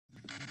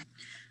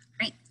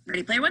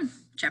Ready Player One,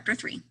 Chapter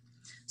 3.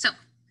 So,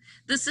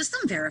 the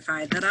system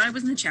verified that I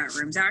was in the chat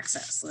room's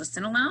access list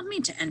and allowed me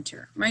to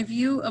enter. My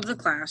view of the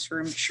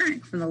classroom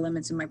shrank from the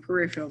limits of my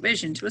peripheral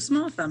vision to a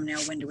small thumbnail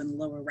window in the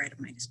lower right of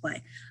my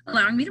display,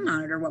 allowing me to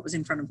monitor what was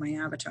in front of my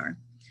avatar.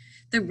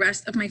 The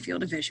rest of my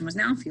field of vision was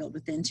now filled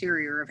with the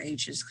interior of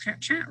H's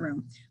chat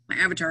room. My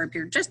avatar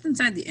appeared just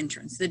inside the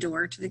entrance, a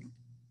door to the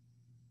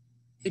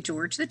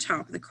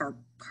top of the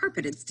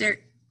carpeted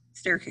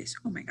staircase.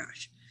 Oh my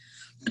gosh.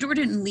 The door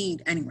didn't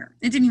lead anywhere.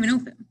 It didn't even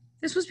open.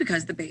 This was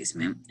because the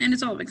basement and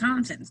its all of its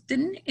contents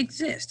didn't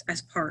exist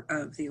as part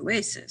of the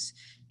Oasis.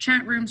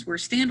 Chat rooms were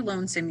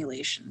standalone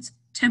simulations,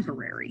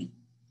 temporary,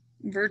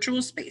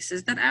 virtual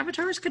spaces that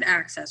avatars could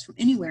access from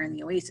anywhere in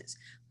the Oasis.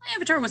 My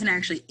avatar wasn't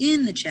actually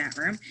in the chat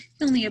room.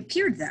 He only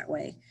appeared that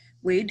way.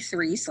 Wade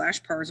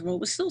 3/Parzival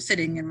was still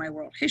sitting in my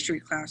world history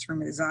classroom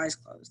with his eyes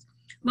closed.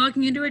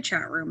 Logging into a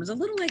chat room was a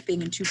little like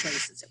being in two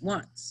places at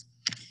once.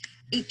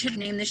 H had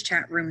named this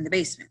chat room the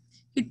basement.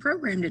 He'd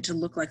programmed it to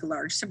look like a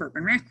large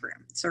suburban rec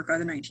room, circa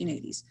the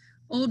 1980s.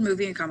 Old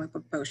movie and comic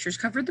book posters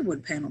covered the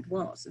wood-paneled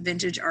walls.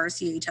 Vintage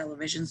RCA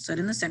television stood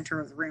in the center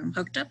of the room,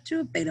 hooked up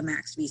to a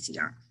Betamax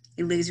VCR,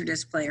 a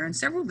Laserdisc player, and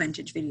several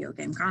vintage video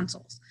game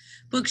consoles.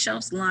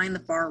 Bookshelves lined the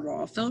far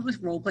wall, filled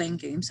with role-playing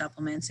game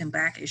supplements and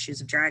back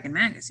issues of Dragon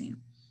magazine.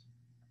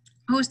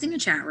 Hosting a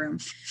chat room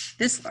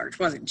this large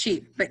wasn't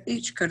cheap, but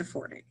H could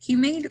afford it. He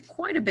made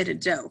quite a bit of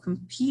dough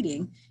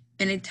competing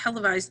in a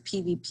televised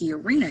PvP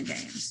arena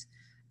games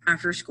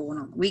after school and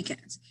on the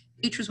weekends.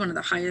 H was one of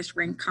the highest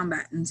ranked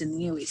combatants in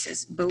the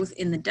Oasis, both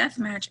in the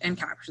deathmatch and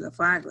capture the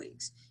flag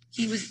leagues.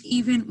 He was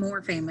even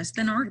more famous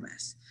than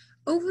Artemis.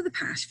 Over the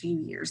past few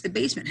years, the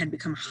basement had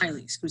become a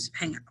highly exclusive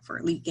hangout for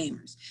elite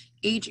gamers.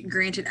 H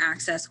granted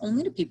access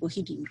only to people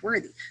he deemed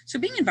worthy, so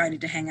being invited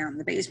to hang out in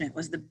the basement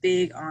was the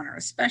big honor,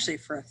 especially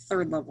for a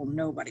third-level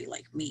nobody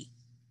like me.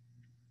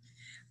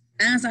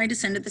 As I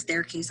descended the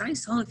staircase, I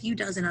saw a few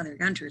dozen other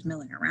Gunters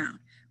milling around,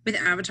 with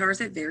avatars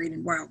that varied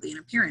wildly in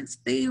appearance.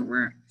 They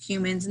were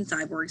humans and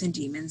cyborgs and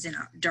demons and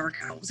dark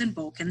elves and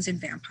Vulcans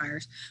and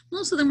vampires.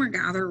 Most of them were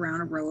gathered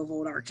around a row of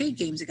old arcade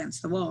games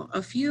against the wall.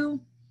 A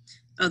few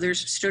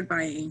others stood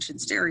by an ancient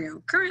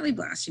stereo, currently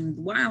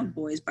blasting Wild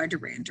Boys by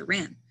Duran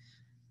Duran.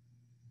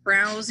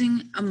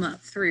 Browsing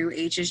through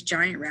H's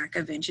giant rack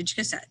of vintage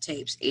cassette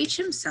tapes, H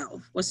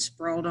himself was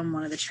sprawled on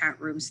one of the chat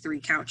room's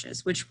 3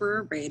 couches, which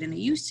were arrayed in a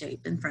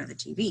U-shape in front of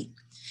the TV.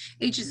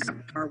 H's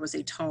avatar was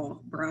a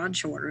tall,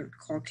 broad-shouldered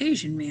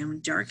Caucasian man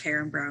with dark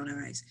hair and brown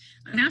eyes.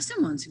 I asked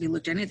him once if he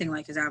looked anything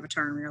like his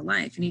avatar in real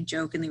life, and he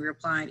jokingly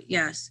replied,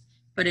 "Yes,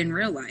 but in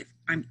real life,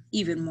 I'm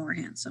even more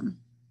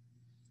handsome."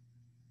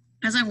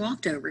 As I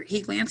walked over, he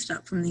glanced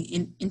up from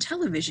the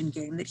Intellivision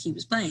game that he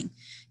was playing.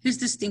 His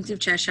distinctive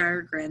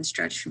Cheshire grin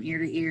stretched from ear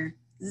to ear.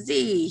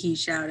 "Z," he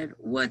shouted.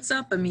 "What's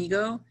up,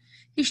 amigo?"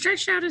 He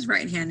stretched out his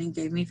right hand and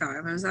gave me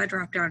 5 as I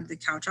dropped down to the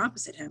couch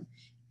opposite him.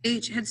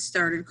 H had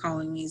started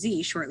calling me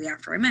Z shortly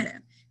after I met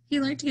him.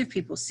 He liked to give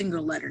people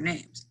single-letter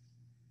names.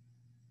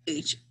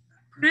 H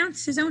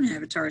pronounced his own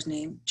avatar's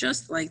name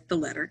just like the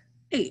letter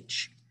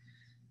H.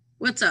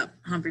 "What's up,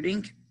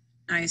 Humperdinck?"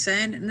 I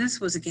said, and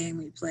this was a game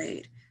we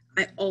played.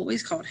 I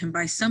always called him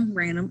by some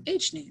random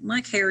H name,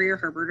 like Harry or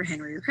Herbert or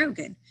Henry or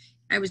Hogan.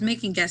 I was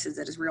making guesses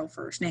at his real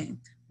first name,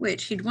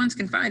 which he'd once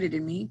confided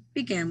in me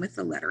began with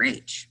the letter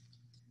H.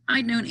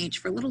 I'd known H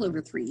for a little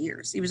over 3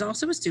 years. He was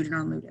also a student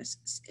on Ludus,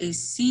 a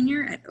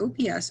senior at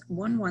OPS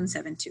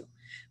 1172,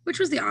 which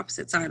was the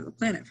opposite side of the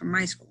planet from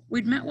my school.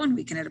 We'd met one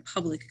weekend at a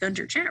public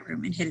Gunter chat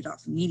room and hit it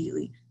off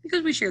immediately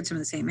because we shared some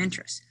of the same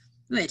interests,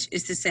 which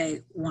is to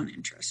say one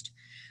interest.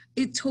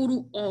 A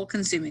total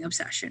all-consuming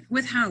obsession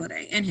with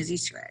Halliday and his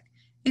Easter egg.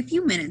 A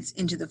few minutes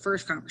into the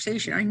first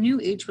conversation, I knew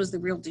H was the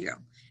real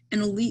deal,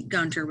 an elite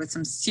Gunter with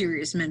some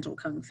serious mental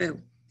kung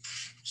fu.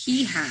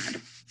 He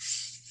had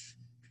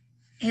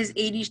his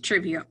 80s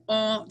trivia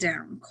all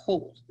down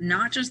cold,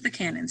 not just the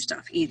canon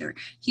stuff either.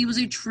 He was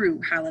a true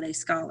Halliday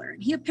scholar,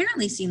 and he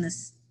apparently seen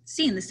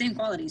the same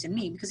qualities in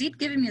me because he'd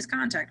given me his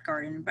contact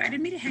card and invited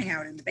me to hang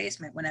out in the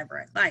basement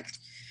whenever I liked.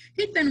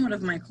 He'd been one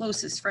of my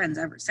closest friends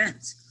ever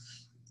since.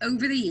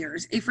 Over the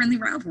years, a friendly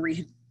rivalry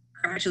had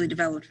gradually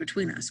developed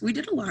between us. We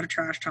did a lot of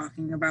trash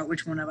talking about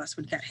which one of us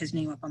would get his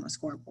name up on the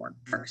scoreboard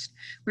first.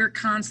 We were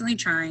constantly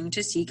trying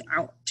to seek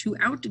out to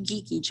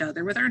out-geek each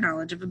other with our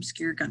knowledge of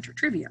obscure Gunter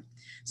trivia.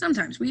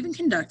 Sometimes we even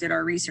conducted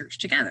our research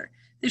together.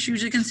 This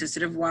usually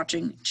consisted of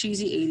watching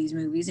cheesy 80s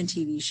movies and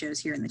TV shows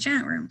here in the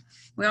chat room.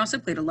 We also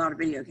played a lot of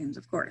video games,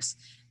 of course.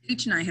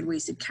 H and I had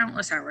wasted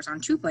countless hours on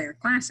 2-player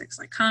classics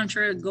like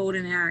Contra,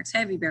 Golden Axe,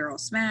 Heavy Barrel,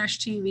 Smash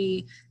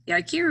TV, the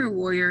Ikira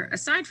Warrior.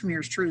 Aside from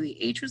yours truly,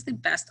 H was the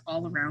best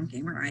all-around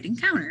gamer I'd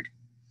encountered.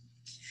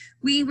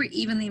 We were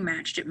evenly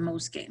matched at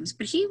most games,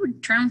 but he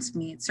would trounce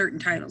me at certain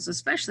titles,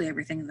 especially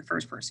everything in the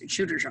first-person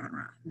shooter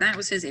genre. That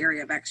was his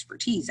area of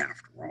expertise,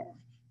 after all.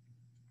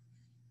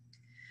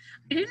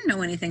 I didn't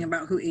know anything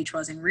about who H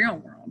was in real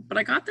world, but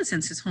I got the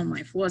sense his home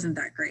life wasn't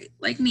that great.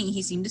 Like me,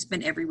 he seemed to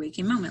spend every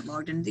waking moment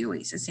logged into the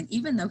Oasis, and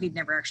even though he'd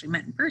never actually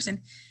met in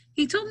person,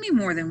 he told me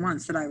more than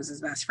once that I was his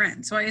best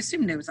friend, so I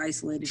assumed I was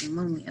isolated and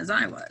lonely as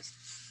I was.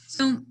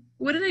 So,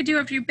 what did I do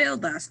after you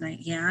bailed last night?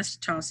 He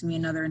asked, tossing me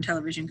another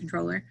Intellivision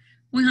controller.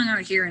 We hung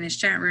out here in his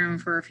chat room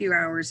for a few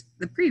hours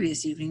the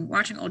previous evening,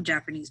 watching old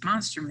Japanese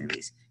monster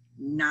movies.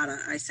 Nada,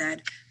 I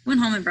said. Went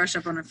home and brushed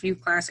up on a few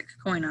classic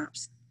coin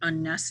ops.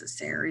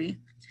 Unnecessary.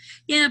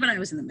 Yeah, but I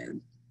was in the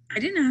mood. I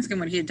didn't ask him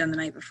what he had done the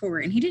night before,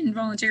 and he didn't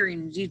volunteer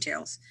any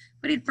details,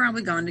 but he'd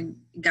probably gone to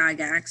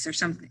Gygax or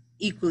something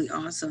equally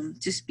awesome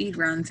to speed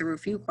run through a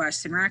few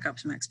quests and rack up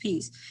some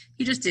XPs.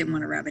 He just didn't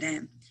want to rub it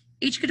in.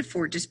 H could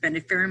afford to spend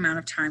a fair amount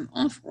of time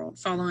off-world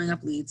following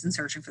up leads and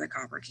searching for the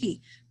copper key,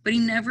 but he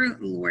never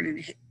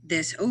lorded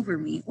this over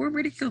me or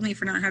ridiculed me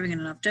for not having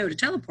enough dough to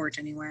teleport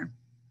anywhere.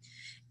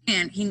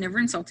 And he never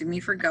insulted me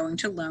by offering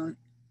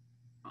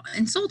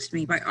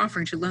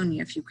to loan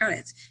me a few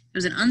credits. It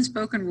was an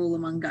unspoken rule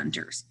among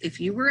Gunters. If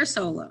you were a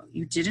solo,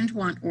 you didn't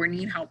want or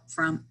need help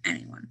from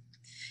anyone.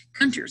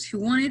 Gunters who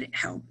wanted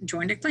help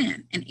joined a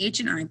clan, and H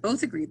and I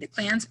both agreed that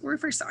clans were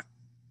for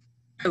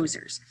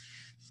posers.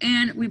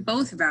 And we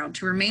both vowed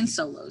to remain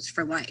solos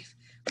for life.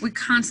 We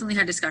constantly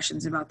had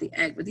discussions about the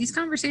egg, but these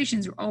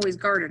conversations were always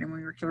guarded, and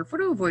we were careful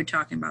to avoid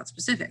talking about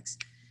specifics.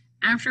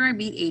 After I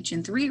beat H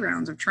in 3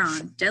 rounds of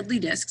Tron, Deadly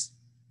Discs,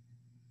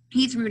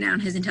 he threw down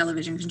his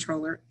Intellivision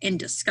controller in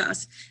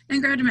disgust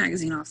and grabbed a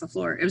magazine off the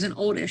floor. It was an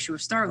old issue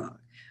of Starlog.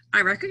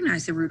 I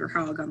recognized the Rooter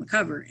Hog on the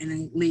cover in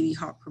a Lady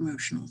Hawk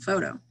promotional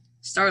photo.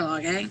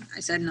 Starlog, eh? I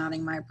said,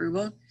 nodding my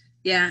approval.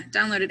 Yeah,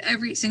 downloaded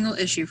every single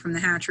issue from the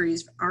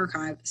Hatcheries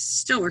archive,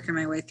 still working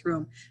my way through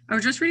them. I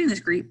was just reading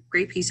this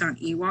great piece on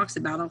Ewoks,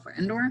 the Battle for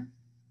Endor.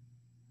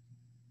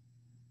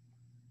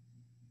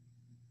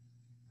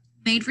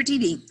 Made for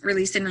TV,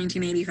 released in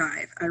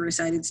 1985. I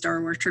recited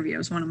Star Wars trivia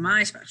as one of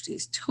my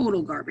specialties.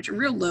 Total garbage, a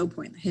real low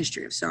point in the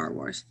history of Star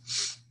Wars.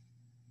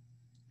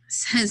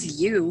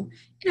 Says you.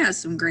 It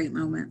has some great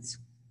moments.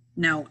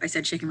 No, I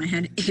said, shaking my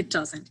head, it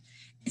doesn't.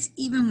 It's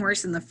even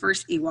worse than the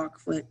first Ewok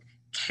flick,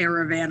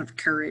 Caravan of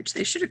Courage.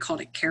 They should have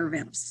called it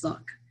Caravan of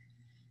Suck.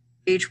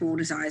 H rolled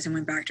his eyes and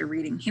went back to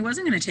reading. He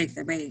wasn't going to take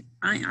the bait.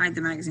 I eyed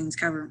the magazine's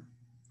cover.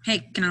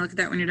 Hey, can I look at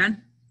that when you're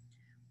done?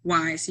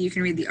 Why, so you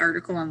can read the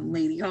article on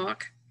Lady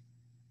Hawk?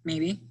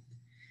 Maybe.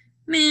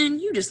 Man,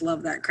 you just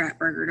love that crap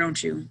burger,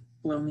 don't you?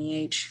 Blow me,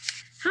 H.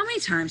 How many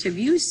times have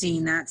you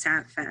seen that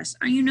Sat Fest?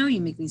 Oh, you know you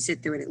make me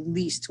sit through it at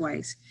least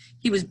twice.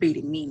 He was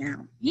baiting me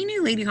now. He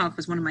knew Lady Hawk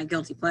was one of my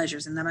guilty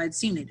pleasures and that I'd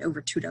seen it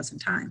over 24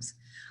 times.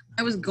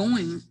 I was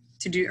doing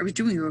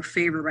you a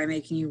favor by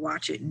making you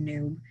watch it,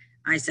 noob,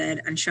 I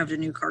said, and shoved a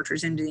new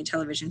cartridge into the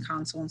television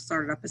console and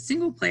started up a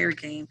single-player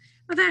game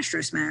of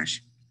Astro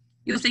Smash.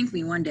 You'll thank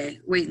me one day.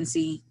 Wait and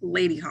see.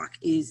 Lady Hawk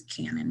is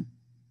canon.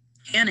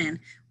 Canon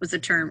was the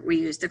term we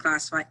used to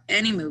classify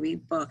any movie,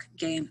 book,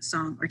 game,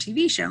 song, or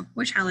TV show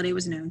which Halliday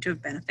was known to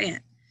have been a fan.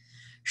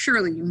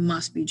 Surely you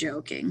must be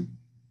joking.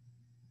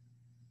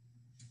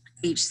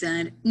 H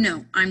said,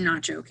 no, I'm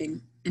not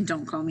joking, and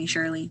don't call me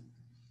Shirley.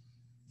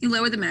 He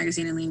lowered the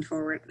magazine and leaned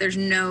forward. There's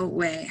no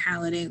way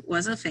Halliday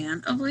was a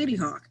fan of Lady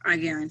Hawk, I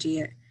guarantee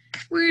it.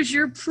 Where's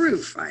your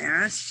proof, I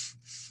asked.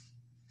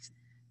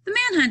 The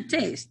man had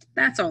taste.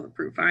 That's all the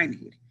proof I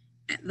need.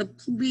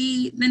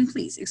 Then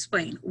please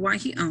explain why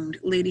he owned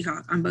Lady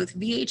Hawk on both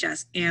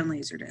VHS and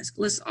Laserdisc.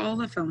 Lists all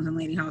the films in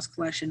Lady Hawk's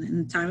collection,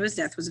 and the time of his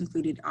death was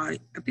included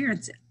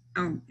appearances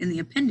in the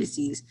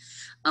appendices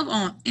of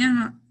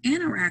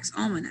Anorak's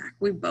Almanac.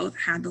 We both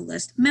had the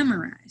list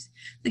memorized.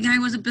 The guy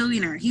was a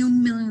billionaire. He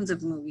owned millions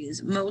of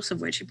movies, most of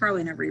which he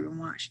probably never even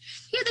watched.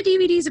 He had the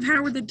DVDs of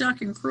Howard the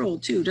Duck and Cruel,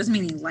 too. Doesn't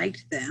mean he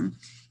liked them.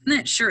 And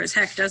that sure as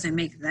heck doesn't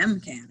make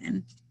them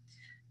canon.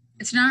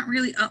 It's not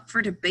really up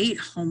for debate,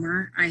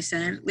 Homer, I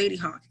said. Lady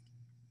Hawk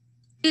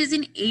is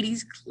an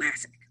 80s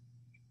classic.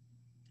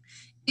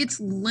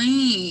 It's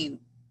lame,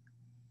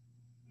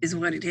 is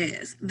what it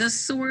is. The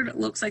sword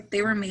looks like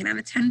they were made out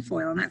of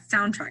tinfoil, and that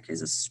soundtrack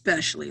is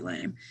especially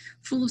lame,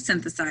 full of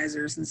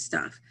synthesizers and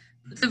stuff.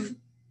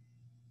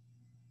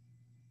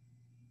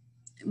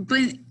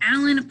 But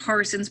Alan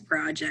Parsons'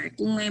 Project,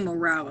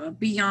 lame-o-rava,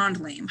 beyond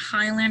lame.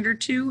 Highlander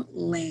 2,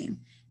 lame.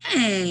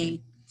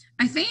 Hey,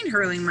 I feigned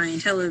hurling my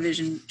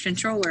Intellivision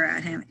controller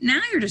at him.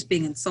 Now you're just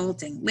being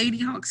insulting. Lady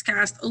Hawk's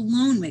cast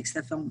alone makes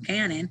the film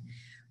canon.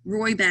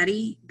 Roy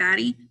Batty,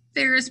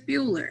 Ferris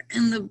Bueller,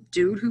 and the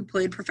dude who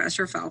played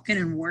Professor Falcon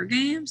in War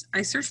Games.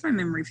 I searched my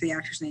memory for the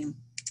actor's name.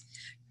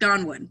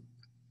 Don Wood.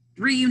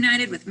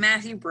 Reunited with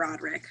Matthew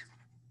Broderick.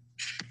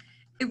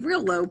 A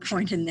real low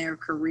point in their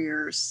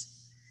careers,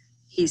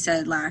 he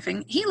said,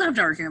 laughing. He loved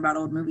arguing about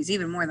old movies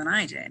even more than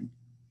I did.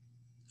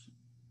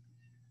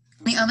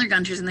 The other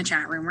Gunters in the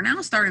chat room were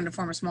now starting to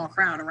form a small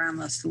crowd around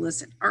us to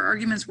listen. Our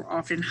arguments were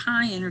often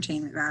high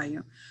entertainment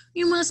value.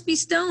 You must be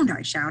stoned,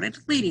 I shouted.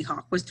 Lady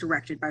Hawk was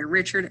directed by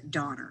Richard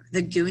Donner.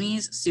 The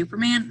Goonies,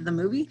 Superman, the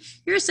movie?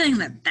 You're saying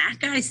that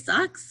guy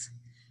sucks?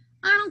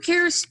 I don't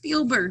care if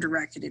Spielberg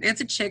directed it.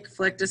 It's a chick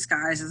flick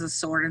disguised as a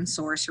sword and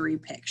sorcery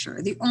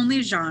picture. The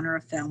only genre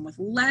of film with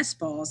less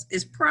balls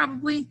is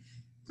probably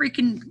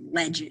freaking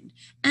legend.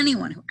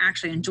 Anyone who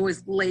actually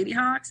enjoys Lady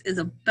Hawks is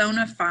a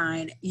bona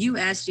fide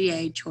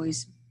USGA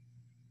choice.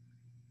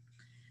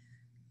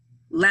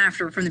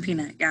 Laughter from the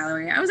peanut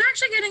gallery. I was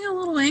actually getting a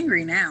little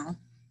angry now.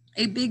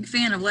 A big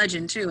fan of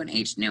Legend, too, and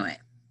H knew it.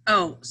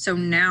 Oh, so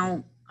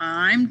now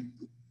and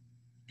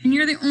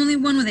you're the only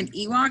one with an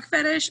Ewok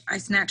fetish? I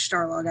snatched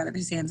Starlog out of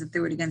his hands and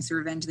threw it against the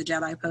Revenge of the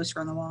Jedi poster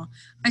on the wall.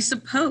 I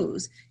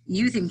suppose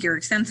you think your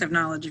extensive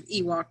knowledge of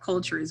Ewok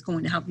culture is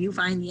going to help you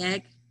find the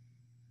egg?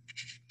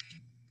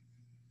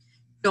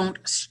 Don't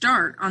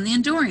start on the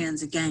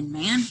Andorians again,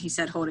 man, he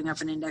said, holding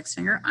up an index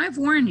finger. I've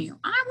warned you.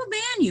 I will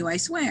ban you, I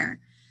swear.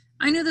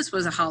 I knew this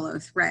was a hollow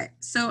threat,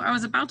 so I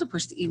was about to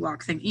push the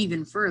Ewok thing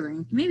even further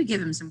and maybe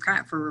give him some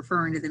crap for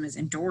referring to them as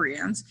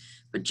Andorians,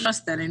 but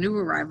just then a new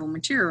arrival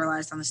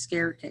materialized on the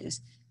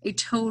staircase, a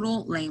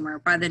total lamer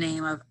by the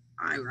name of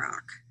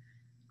Irock.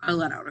 I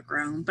let out a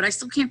groan, but I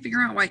still can't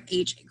figure out why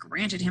H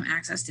granted him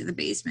access to the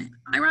basement.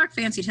 Irock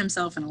fancied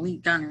himself an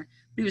elite gunner,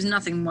 but he was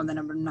nothing more than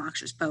an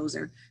obnoxious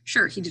poser.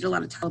 Sure, he did a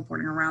lot of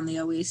teleporting around the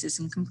Oasis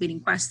and completing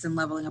quests and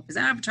leveling up his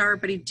avatar,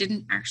 but he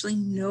didn't actually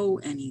know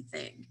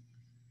anything.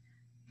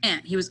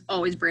 And he was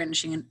always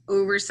brandishing an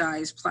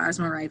oversized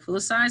plasma rifle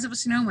the size of a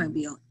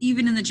snowmobile,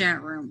 even in the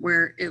chat room,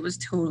 where it was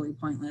totally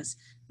pointless.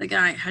 The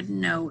guy had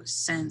no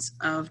sense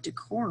of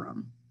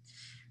decorum.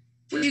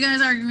 Were you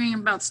guys arguing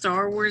about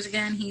Star Wars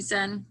again? He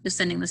said,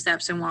 descending the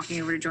steps and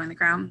walking over to join the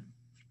crowd.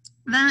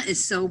 That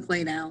is so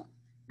played out.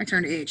 I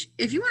turned to H.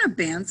 If you want to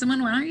ban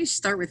someone, why don't you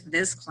start with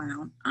this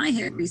clown? I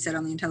hit reset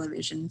on the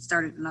television and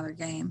started another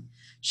game.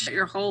 Shut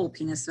your hole,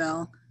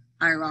 Penisville,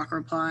 Irock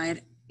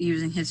replied,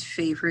 using his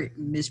favorite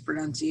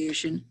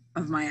mispronunciation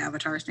of my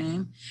avatar's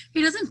name.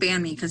 He doesn't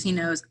ban me because he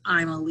knows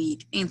I'm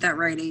elite. Ain't that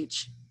right,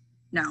 H?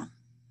 No,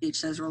 H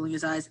says, rolling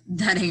his eyes.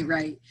 That ain't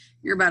right.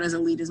 You're about as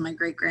elite as my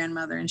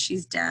great-grandmother, and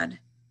she's dead.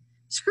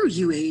 Screw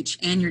you, H,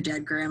 and your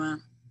dead grandma.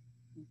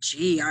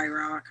 Gee,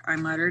 Irock, I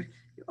muttered.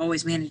 You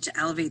always manage to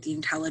elevate the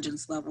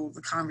intelligence level of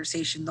the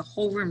conversation. The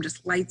whole room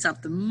just lights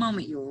up the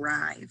moment you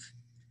arrive.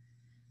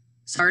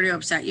 Sorry to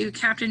upset you,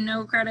 Captain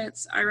No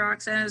Credits,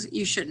 Irock says.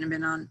 You shouldn't have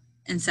been on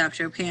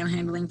Inceptio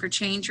panhandling for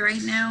change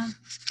right now.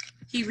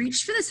 He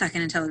reached for the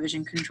second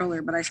television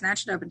controller, but I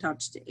snatched it up and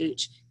touched to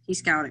H. He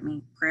scowled at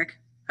me. Prick.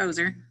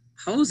 Poser.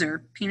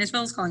 Poser?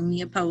 Penisville's calling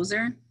me a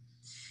poser?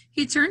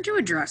 He turned to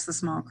address the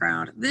small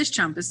crowd. This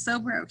chump is so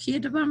broke, he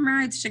had to bum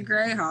rides to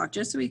Greyhawk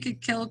just so he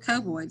could kill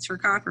kobolds for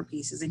copper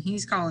pieces, and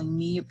he's calling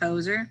me a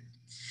poser?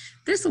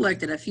 This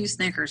elicted a few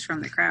snickers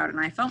from the crowd, and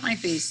I felt my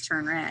face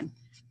turn red.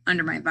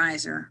 Under my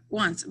visor.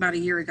 Once, about a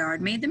year ago,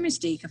 I'd made the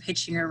mistake of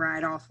hitching a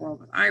ride off-world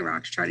with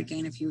Irock to try to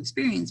gain a few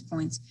experience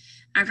points.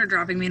 After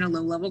dropping me in a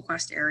low-level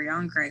quest area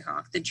on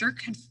Greyhawk, the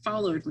jerk had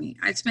followed me.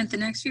 I'd spent the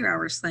next few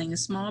hours slaying a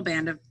small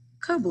band of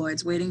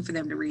kobolds, waiting for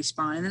them to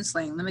respawn and then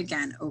slaying them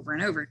again over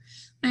and over.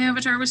 My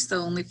avatar was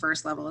still only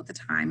first level at the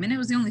time, and it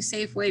was the only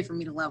safe way for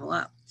me to level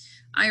up.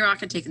 Irock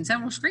had taken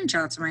several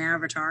screenshots of my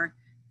avatar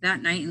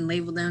that night and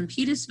labeled them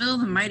Penisville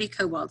the Mighty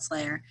Kobold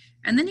Slayer,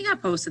 and then he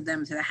got posted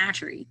them to the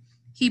hatchery.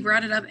 He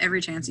brought it up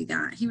every chance he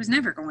got. He was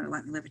never going to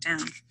let me live it down.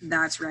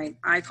 That's right.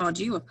 I called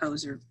you a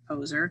poser.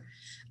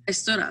 I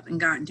stood up and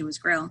got into his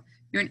grill.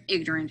 You're an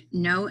ignorant,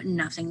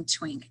 know-nothing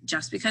twink.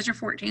 Just because you're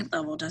 14th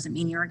level doesn't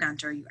mean you're a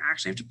gunter. You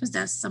actually have to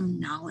possess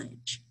some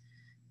knowledge.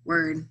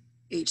 Word,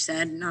 H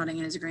said, nodding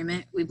in his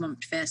agreement. We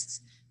bumped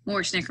fists.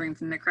 More snickering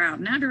from the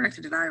crowd, now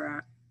directed at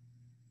Irock.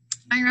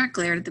 Irock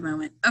glared at the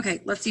moment.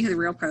 Okay, let's see who the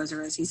real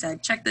poser is, he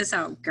said. Check this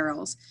out,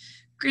 girls.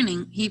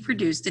 Grinning, he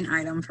produced an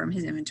item from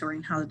his inventory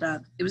and held it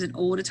up. It was an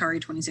old Atari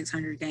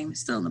 2600 game,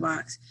 still in the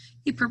box.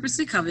 He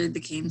purposely covered the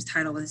game's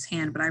title with his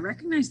hand, but I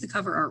recognized the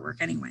cover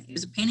artwork anyway. It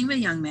was a painting of a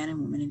young man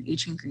and woman in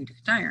ancient Greek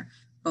attire,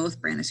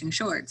 both brandishing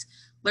swords.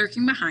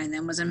 Lurking behind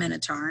them was a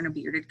minotaur and a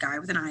bearded guy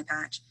with an eye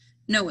patch.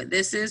 Know what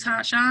this is,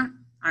 hotshot?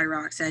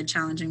 Irock said,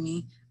 challenging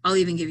me. I'll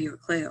even give you a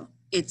clue.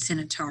 It's an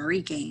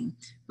Atari game,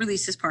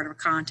 released as part of a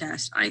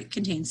contest. It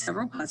contained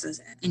several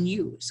puzzles, and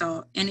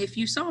if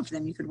you solved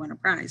them, you could win a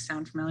prize.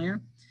 Sound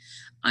familiar?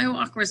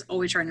 Irock was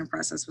always trying to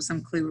impress us with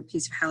some clue or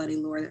piece of Halliday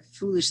lore that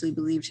foolishly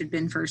believed had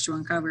been first to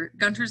uncover.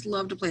 Gunters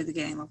love to play the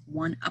game of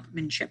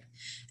one-upmanship,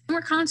 and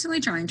were constantly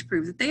trying to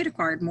prove that they had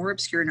acquired more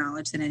obscure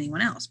knowledge than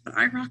anyone else, but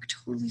Irock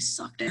totally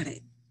sucked at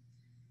it.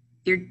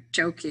 You're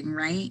joking,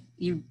 right?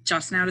 You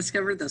just now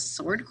discovered the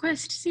Sword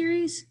Quest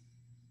series?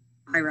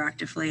 Irock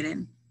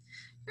deflated.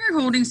 You're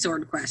holding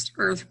Sword Quest,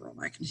 Earthworld,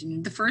 I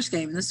continued. The first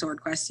game in the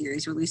Sword Quest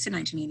series, released in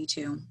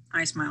 1982.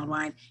 I smiled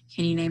wide.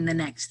 Can you name the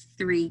next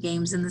 3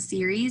 games in the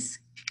series?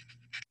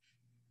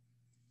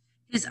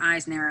 His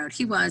eyes narrowed.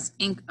 He was,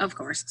 of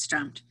course,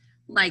 stumped.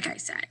 Like I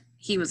said,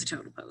 he was a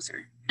total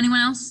poser.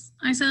 Anyone else?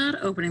 I said,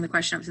 opening the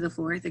question up to the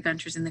floor. The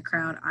Gunters in the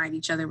crowd eyed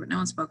each other, but no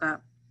one spoke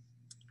up.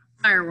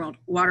 Fireworld,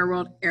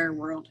 Waterworld,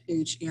 Airworld,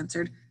 H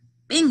answered.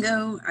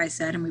 Bingo, I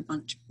said, and we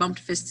bumped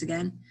fists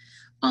again.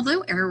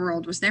 Although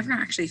Airworld was never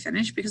actually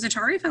finished because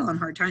Atari fell on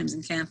hard times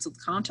and canceled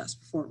the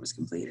contest before it was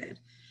completed.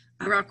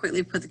 Irock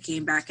quickly put the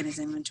game back in his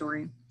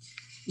inventory.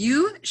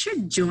 You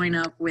should join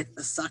up with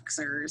the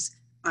Suxers,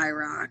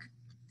 Irock,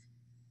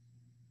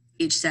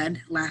 H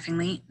said,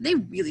 laughingly. They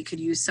really could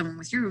use someone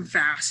with your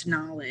vast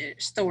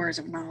stores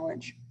of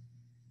knowledge.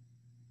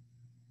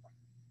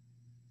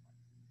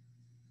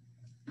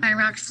 I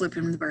rocked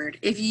flipping the bird.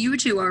 If you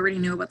two already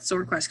knew about the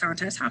Sword Quest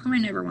contest, how come I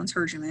never once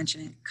heard you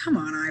mention it? Come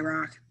on, I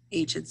rock,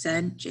 H had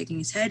said, shaking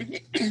his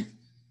head.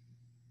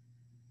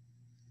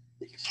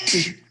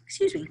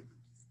 Excuse me.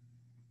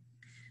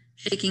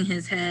 Shaking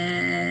his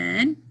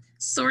head.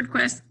 Sword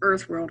Quest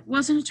Earthworld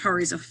wasn't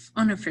Atari's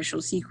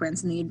unofficial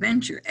sequence in the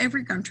adventure.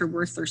 Every gunter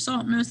worth their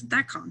salt knows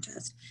that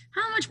contest.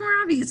 How much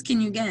more obvious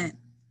can you get?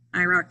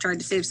 IROC tried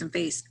to save some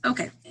face.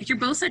 Okay, if you're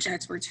both such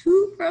experts,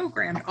 who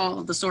programmed all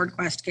of the Sword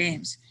Quest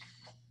games?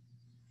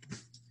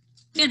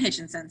 Dan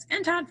Hitchens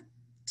and Todd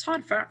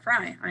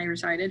Fry, I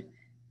recited.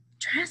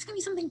 Try asking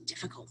me something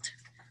difficult.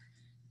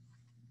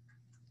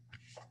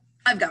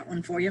 I've got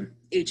one for you,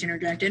 H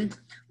interjected.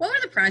 What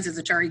were the prizes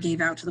Atari gave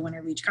out to the winner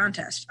of each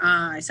contest?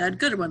 I said,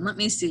 good one, let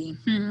me see.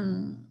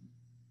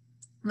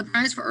 The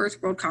prize for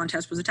Earthworld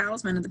contest was a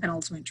talisman of the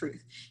penultimate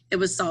truth. It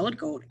was solid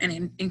gold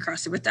and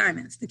encrusted with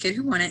diamonds. The kid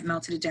who won it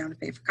melted it down to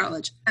pay for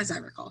college, as I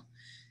recall.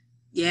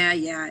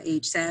 Yeah,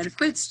 H said,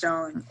 quit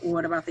stalling.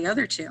 What about the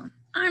other two?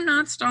 I'm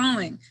not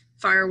stalling.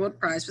 Fireworld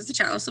prize was the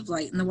Chalice of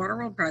Light, and the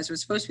Waterworld prize was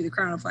supposed to be the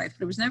Crown of Life,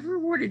 but it was never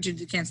awarded due to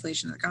the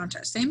cancellation of the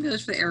contest. Same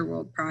goes for the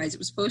Airworld prize. It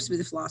was supposed to be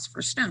the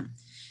Philosopher's Stone.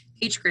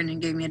 H grinned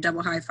and gave me a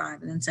double high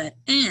five and then said,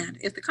 and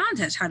if the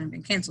contest hadn't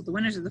been canceled, the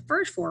winners of the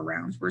first 4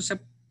 rounds were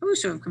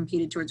supposed to have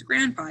competed towards a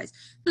grand prize,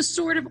 the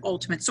Sword of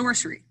Ultimate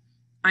Sorcery.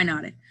 I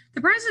nodded.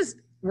 The prizes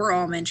were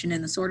all mentioned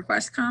in the Sword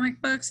Quest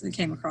comic books and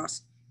came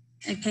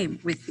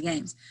with the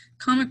games.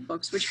 Comic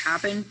books which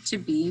happened to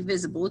be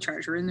visible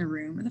treasure in the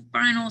room of the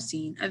final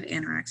scene of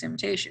Anorak's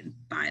invitation,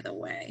 by the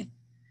way.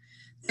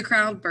 The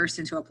crowd burst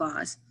into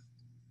applause.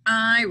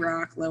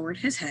 IROC lowered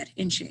his head,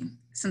 inching.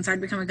 Since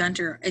I'd become a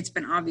gunter, it's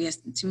been obvious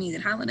to me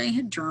that Halliday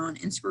had drawn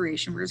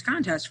inspiration for his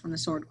contest from the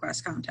Sword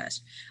Quest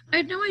contest. I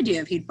had no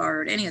idea if he'd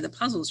borrowed any of the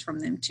puzzles from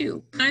them,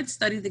 too, but I'd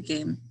studied the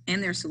game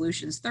and their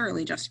solutions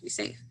thoroughly just to be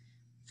safe.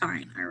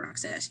 Fine, IROC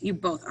says. You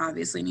both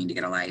obviously need to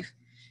get a life.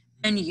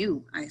 And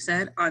you, I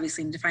said,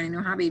 obviously need to find a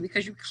new hobby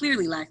because you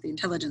clearly lack the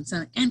intelligence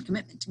and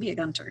commitment to be a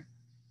gunter.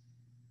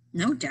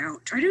 No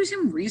doubt. Try to do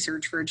some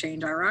research for a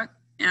change, IROC.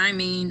 I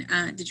mean,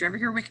 did you ever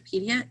hear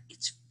Wikipedia?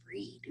 It's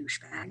free,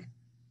 douchebag.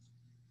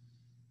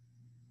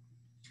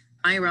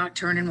 IROC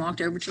turned and walked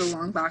over to the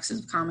long boxes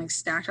of comics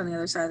stacked on the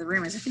other side of the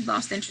room as if he'd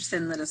lost interest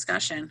in the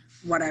discussion.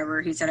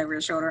 Whatever, he said over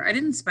his shoulder. I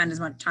didn't spend as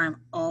much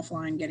time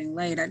offline getting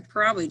laid. I'd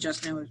probably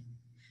just know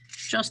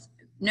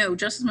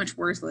as much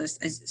worthless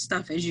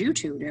stuff as you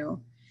two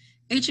do.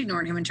 H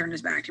ignored him and turned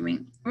his back to me.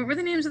 What were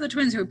the names of the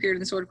twins who appeared in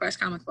the Sword Quest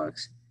comic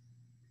books?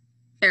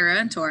 Tara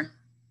and Tor.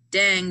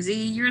 Dang, Z,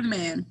 you're the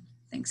man.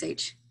 Thanks,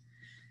 H.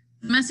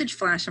 The message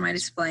flashed on my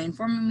display,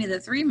 informing me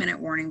that 3-minute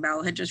warning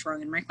bell had just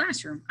rung in my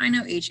classroom. I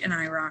know H and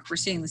IROC were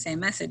seeing the same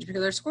message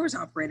because our scores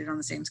operated on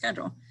the same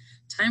schedule.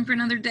 Time for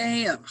another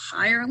day of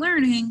higher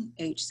learning,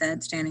 H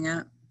said, standing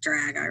up.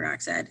 Drag, IROC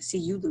said. See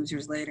you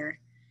losers later.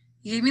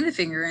 He gave me the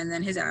finger, and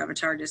then his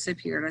avatar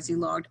disappeared as he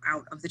logged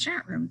out of the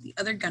chat room. The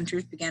other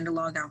gunters began to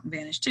log out and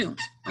vanish too.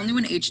 Only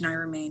when H and I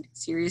remained.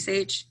 Serious,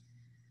 H?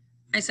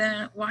 I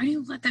said, why do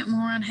you let that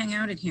moron hang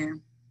out in here?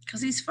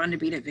 Because he's fun to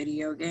beat at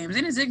video games,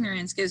 and his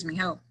ignorance gives me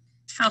hope.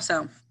 How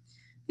so?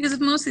 Because if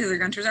most of the other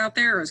gunters out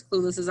there are as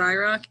clueless as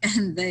IROC,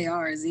 and they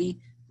are, Z,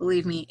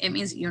 believe me, it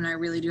means that you and I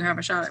really do have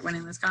a shot at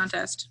winning this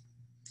contest.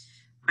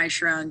 I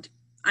shrugged.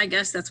 I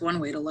guess that's one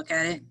way to look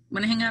at it.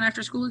 When I hang out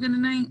after school again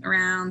tonight,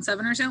 around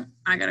 7 or so,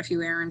 I got a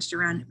few errands to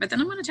run, but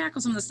then I'm going to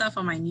tackle some of the stuff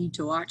on my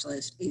need-to-watch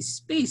list. A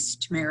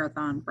spaced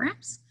marathon,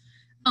 perhaps?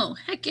 Oh,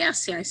 heck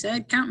yes, I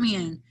said. Count me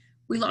in.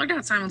 We logged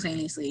out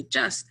simultaneously,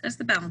 just as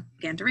the bell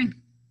began to ring.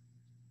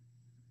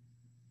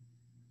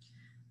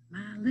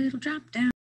 My little drop down.